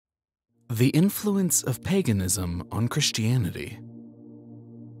The influence of paganism on Christianity.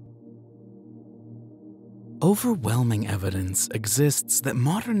 Overwhelming evidence exists that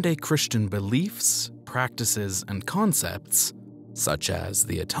modern-day Christian beliefs, practices, and concepts, such as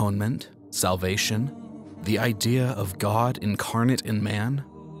the atonement, salvation, the idea of God incarnate in man,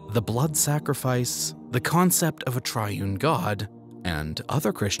 the blood sacrifice, the concept of a triune God, and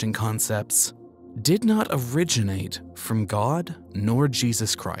other Christian concepts, did not originate from God nor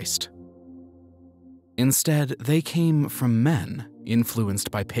Jesus Christ. Instead, they came from men influenced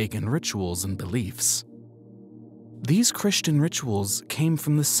by pagan rituals and beliefs. These Christian rituals came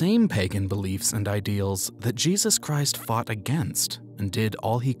from the same pagan beliefs and ideals that Jesus Christ fought against and did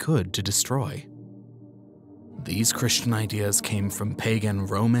all he could to destroy. These Christian ideas came from pagan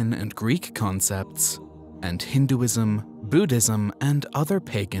Roman and Greek concepts, and Hinduism, Buddhism, and other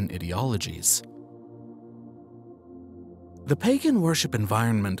pagan ideologies. The pagan worship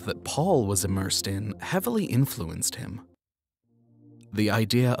environment that Paul was immersed in heavily influenced him. The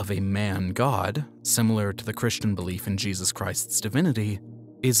idea of a man-god, similar to the Christian belief in Jesus Christ's divinity,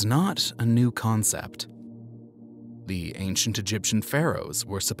 is not a new concept. The ancient Egyptian pharaohs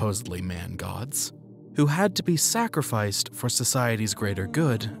were supposedly man-gods, who had to be sacrificed for society's greater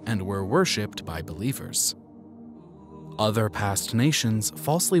good and were worshipped by believers. Other past nations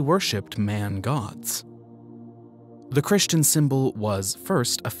falsely worshipped man-gods. The Christian symbol was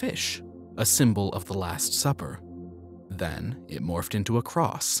first a fish, a symbol of the Last Supper. Then it morphed into a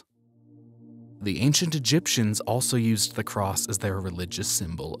cross. The ancient Egyptians also used the cross as their religious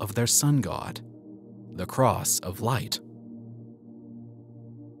symbol of their sun god, the cross of light.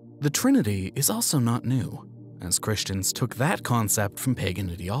 The Trinity is also not new, as Christians took that concept from pagan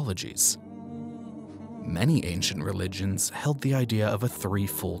ideologies. Many ancient religions held the idea of a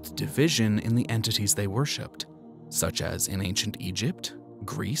threefold division in the entities they worshipped, such as in ancient Egypt,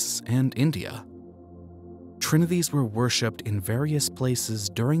 Greece, and India. Trinities were worshipped in various places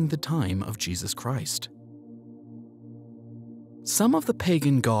during the time of Jesus Christ. Some of the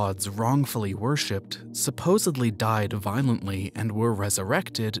pagan gods wrongfully worshipped supposedly died violently and were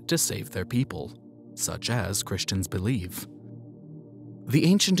resurrected to save their people, such as Christians believe. The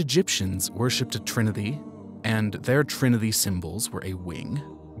ancient Egyptians worshipped a trinity, and their trinity symbols were a wing,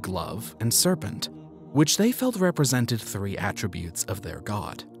 glove, and serpent, which they felt represented three attributes of their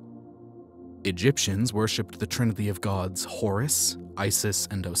god. Egyptians worshipped the trinity of gods Horus, Isis,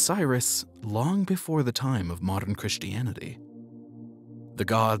 and Osiris long before the time of modern Christianity. The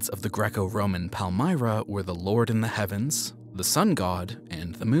gods of the Greco-Roman Palmyra were the Lord in the heavens, the sun god,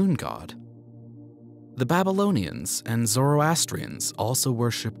 and the moon god. The Babylonians and Zoroastrians also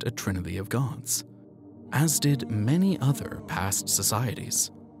worshipped a trinity of gods, as did many other past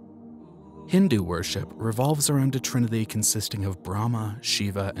societies. Hindu worship revolves around a trinity consisting of Brahma,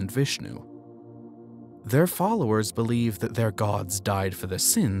 Shiva, and Vishnu. Their followers believe that their gods died for the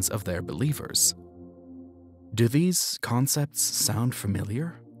sins of their believers. Do these concepts sound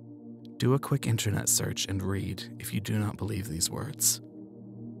familiar? Do a quick internet search and read if you do not believe these words.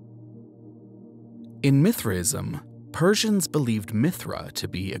 In Mithraism, Persians believed Mithra to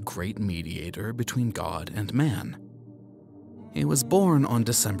be a great mediator between God and man. He was born on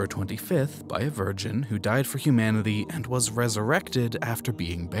December 25th by a virgin who died for humanity and was resurrected after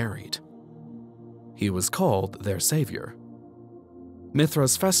being buried. He was called their savior.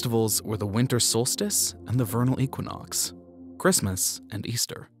 Mithra's festivals were the winter solstice and the vernal equinox, Christmas and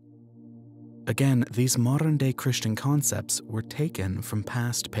Easter. Again, these modern-day Christian concepts were taken from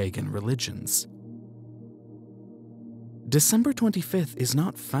past pagan religions. December 25th is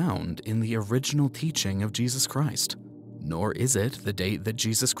not found in the original teaching of Jesus Christ, nor is it the date that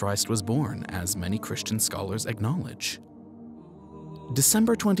Jesus Christ was born, as many Christian scholars acknowledge.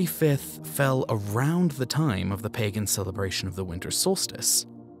 December 25th fell around the time of the pagan celebration of the winter solstice,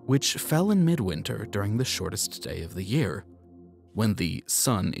 which fell in midwinter during the shortest day of the year, when the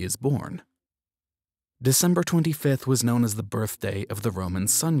sun is born. December 25th was known as the birthday of the Roman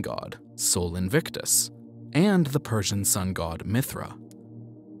sun god, Sol Invictus, and the Persian sun god Mithra.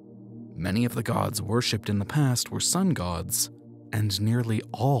 Many of the gods worshipped in the past were sun gods, and nearly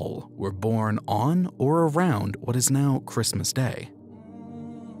all were born on or around what is now Christmas Day.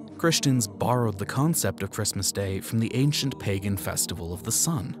 Christians borrowed the concept of Christmas Day from the ancient pagan festival of the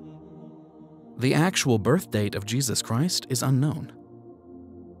sun. The actual birth date of Jesus Christ is unknown.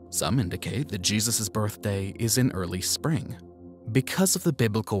 Some indicate that Jesus' birthday is in early spring, because of the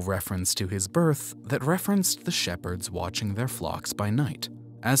biblical reference to his birth that referenced the shepherds watching their flocks by night,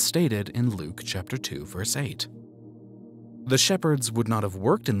 as stated in Luke chapter 2, verse 8. The shepherds would not have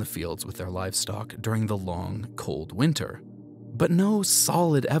worked in the fields with their livestock during the long, cold winter, but no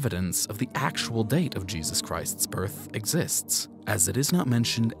solid evidence of the actual date of Jesus Christ's birth exists, as it is not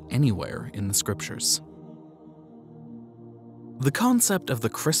mentioned anywhere in the scriptures. The concept of the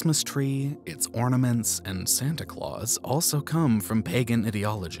Christmas tree, its ornaments, and Santa Claus also come from pagan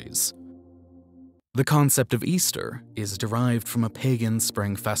ideologies. The concept of Easter is derived from a pagan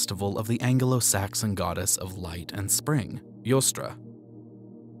spring festival of the Anglo-Saxon goddess of light and spring, Yostra.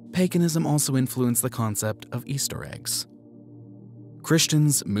 Paganism also influenced the concept of Easter eggs.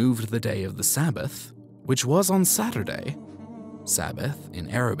 Christians moved the day of the Sabbath, which was on Saturday. Sabbath in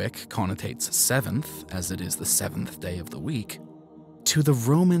Arabic connotates seventh, as it is the seventh day of the week, to the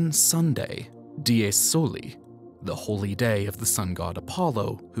Roman Sunday, Dies Soli, the holy day of the sun god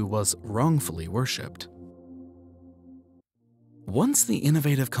Apollo, who was wrongfully worshipped. Once the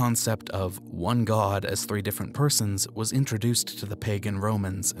innovative concept of one god as three different persons was introduced to the pagan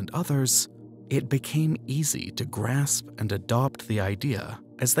Romans and others, it became easy to grasp and adopt the idea,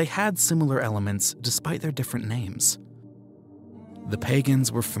 as they had similar elements despite their different names. The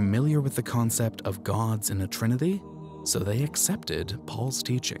pagans were familiar with the concept of gods in a trinity, so they accepted Paul's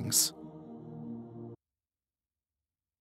teachings.